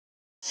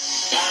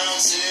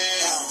I'm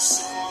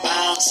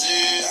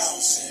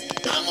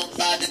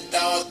about to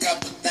throw a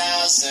couple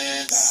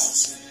thousand.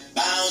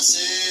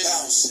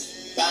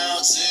 Bounces.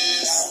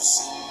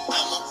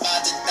 I'm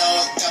about to throw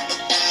a couple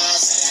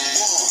thousand.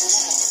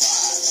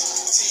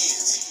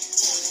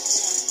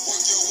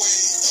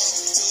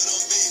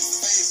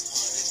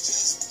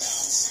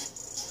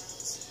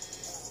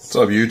 What's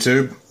up,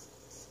 YouTube?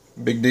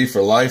 Big D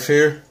for life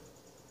here.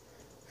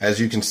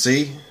 As you can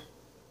see,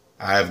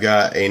 I've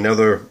got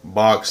another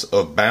box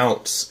of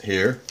Bounce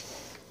here.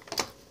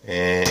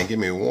 And give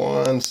me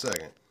 1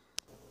 second.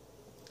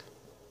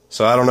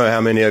 So I don't know how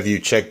many of you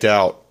checked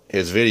out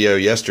his video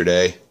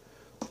yesterday,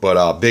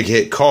 but Big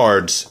Hit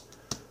Cards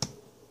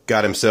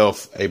got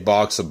himself a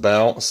box of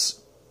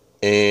Bounce,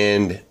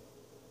 and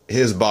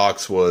his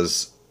box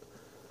was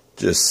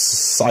just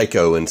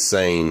psycho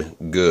insane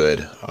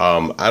good.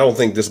 I don't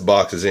think this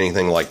box is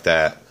anything like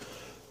that.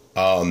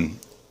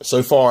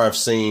 So far I've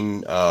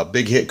seen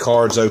Big Hit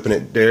Cards open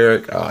it,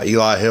 Derek,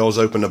 Eli Hill's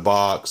opened the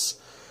box,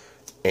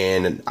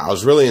 and I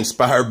was really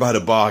inspired by the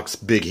box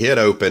Big Hit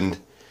opened,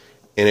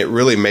 and it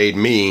really made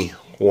me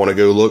want to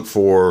go look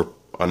for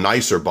a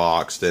nicer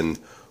box than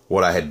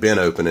what I had been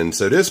opening.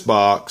 So this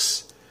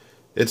box,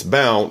 it's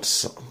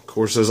Bounce, of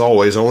course, as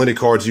always, only the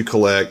cards you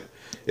collect.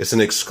 It's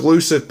an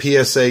exclusive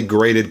PSA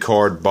graded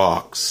card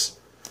box.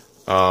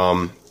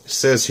 It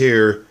says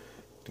here,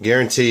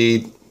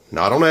 guaranteed,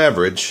 not on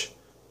average,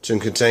 to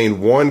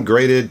contain 1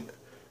 graded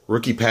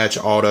rookie patch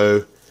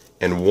auto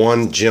and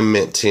 1 gem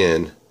mint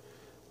 10.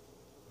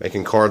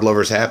 Making card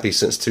lovers happy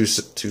since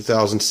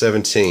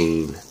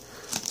 2017.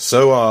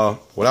 So,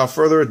 without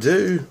further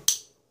ado,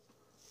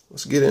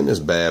 let's get in this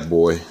bad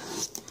boy.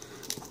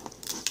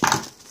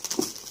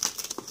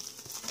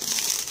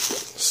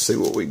 Let's see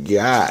what we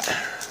got.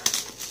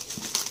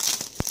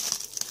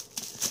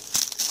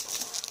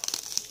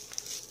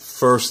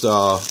 First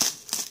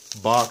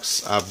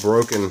box I've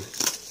broken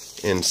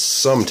in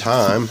some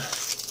time.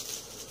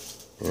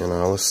 And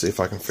let's see if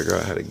I can figure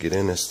out how to get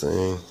in this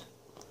thing.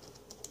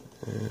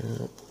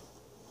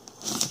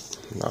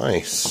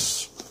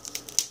 Nice.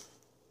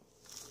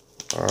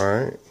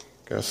 Alright,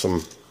 got some.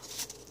 Let's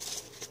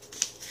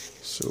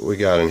see what we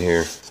got in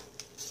here.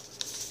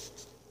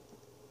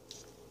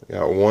 We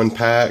got 1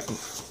 pack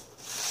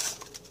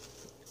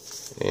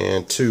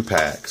and 2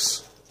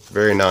 packs.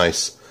 Very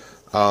nice.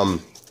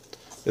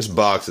 This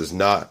box is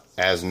not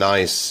as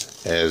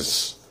nice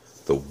as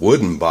the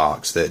wooden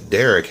box that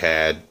Derek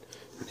had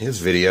in his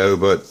video,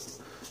 but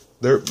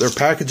their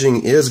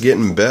packaging is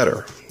getting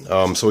better.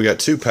 So we got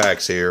 2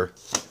 packs here.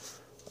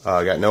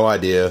 I got no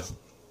idea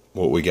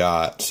what we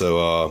got.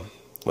 So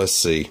let's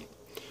see.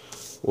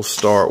 We'll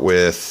start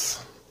with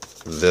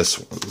this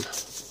one.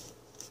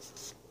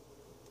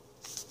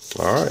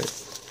 Alright.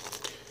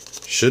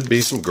 Should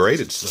be some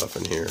graded stuff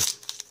in here.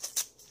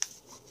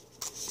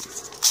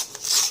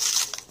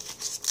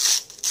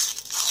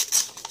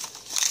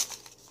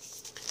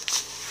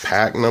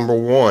 Pack number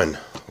 1.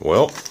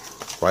 Well,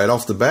 right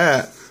off the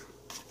bat.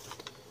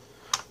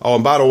 Oh,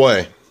 and by the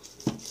way,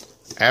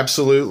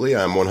 absolutely,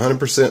 I'm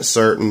 100%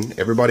 certain.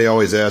 Everybody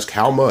always asks,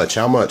 how much?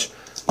 How much?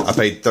 I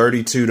paid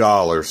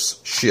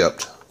 $32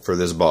 shipped for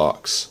this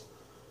box.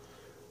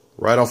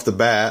 Right off the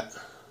bat,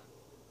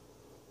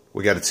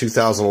 we got a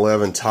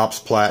 2011 Topps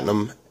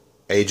Platinum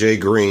AJ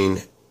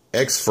Green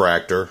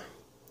X-Fractor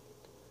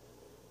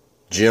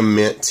Gem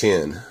Mint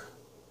 10.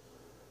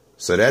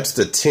 So that's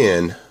the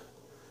 10.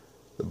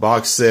 The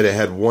box said it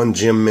had 1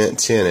 Gem Mint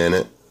 10 in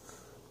it.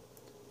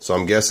 So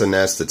I'm guessing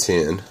that's the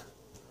 10.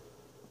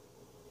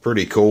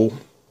 Pretty cool.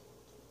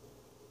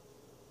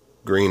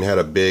 Green had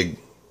a big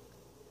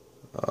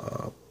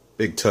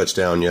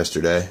touchdown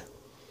yesterday.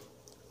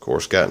 Of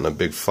course, got in a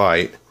big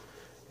fight.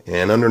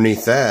 And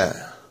underneath that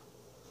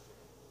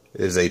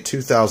is a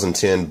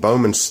 2010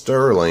 Bowman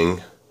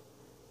Sterling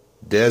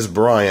Dez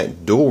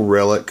Bryant Dual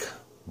Relic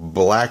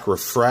Black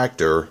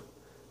Refractor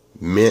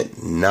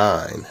Mint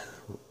 9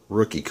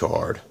 rookie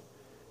card.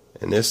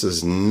 And this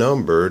is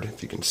numbered,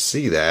 if you can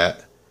see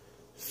that,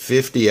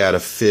 50 out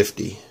of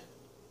 50.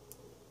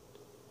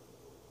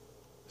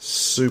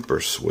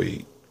 Super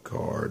sweet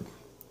card.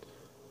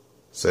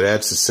 So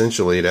that's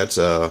essentially, it's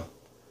a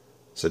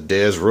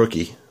Dez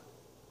rookie,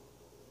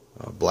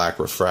 black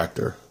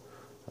refractor.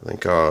 I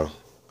think kind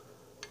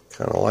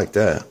of like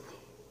that.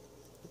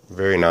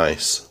 Very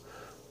nice.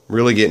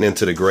 Really getting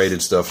into the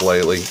graded stuff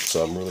lately,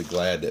 so I'm really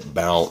glad that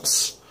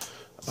Bounce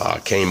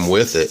came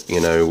with it,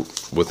 you know,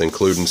 with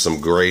including some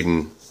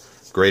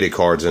graded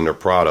cards in their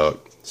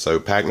product. So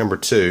pack number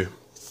 2.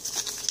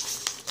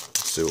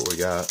 Let's see what we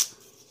got.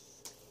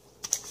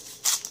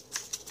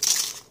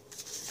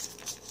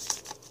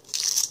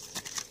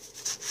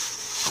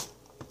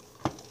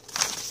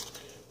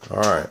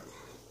 Alright,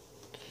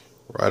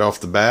 right off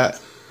the bat,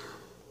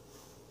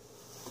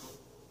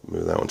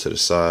 move that one to the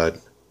side.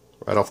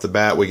 Right off the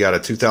bat, we got a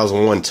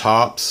 2001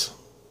 Topps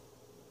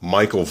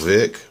Michael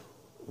Vick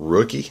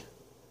rookie,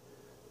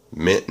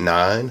 Mint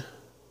 9.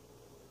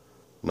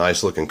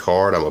 Nice looking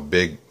card. I'm a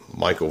big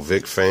Michael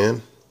Vick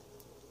fan.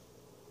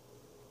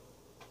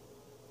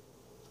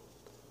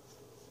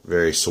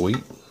 Very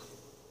sweet.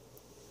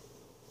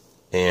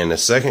 And the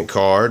second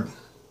card,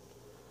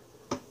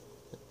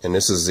 and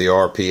this is the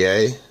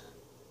RPA.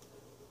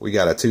 We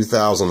got a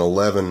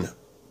 2011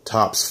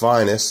 Topps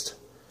Finest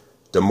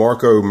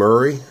DeMarco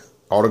Murray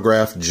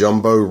autographed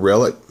jumbo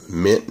relic,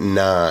 mint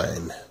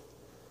 9,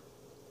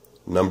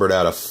 numbered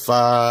out of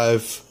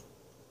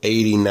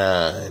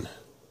 589.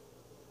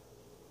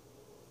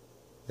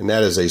 And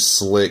that is a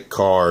slick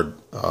card.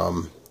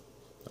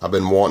 I've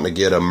been wanting to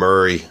get a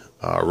Murray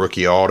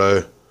rookie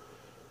auto.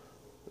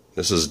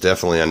 This is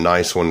definitely a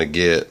nice one to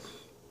get.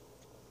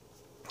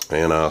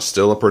 And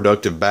still a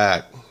productive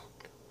back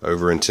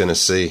over in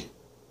Tennessee.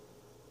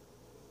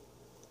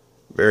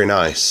 Very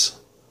nice.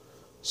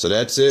 So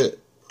that's it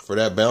for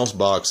that bounce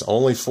box.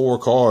 Only 4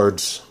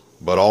 cards,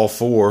 but all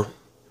 4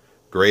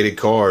 graded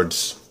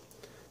cards.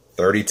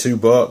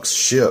 $32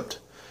 shipped.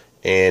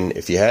 And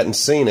if you hadn't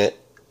seen it,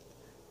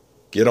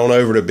 get on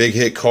over to Big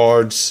Hit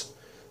Cards.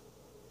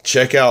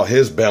 Check out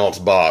his bounce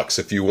box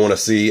if you want to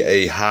see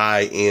a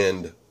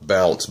high-end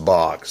bounce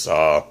box.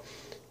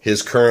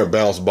 His current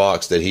bounce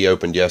box that he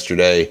opened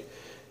yesterday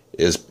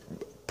is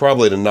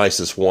probably the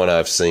nicest one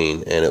I've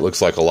seen, and it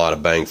looks like a lot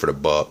of bang for the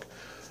buck.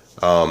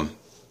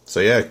 So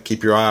yeah,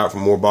 keep your eye out for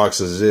more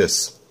boxes of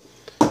this.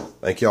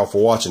 Thank y'all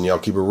for watching. Y'all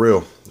keep it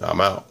real.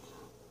 I'm out.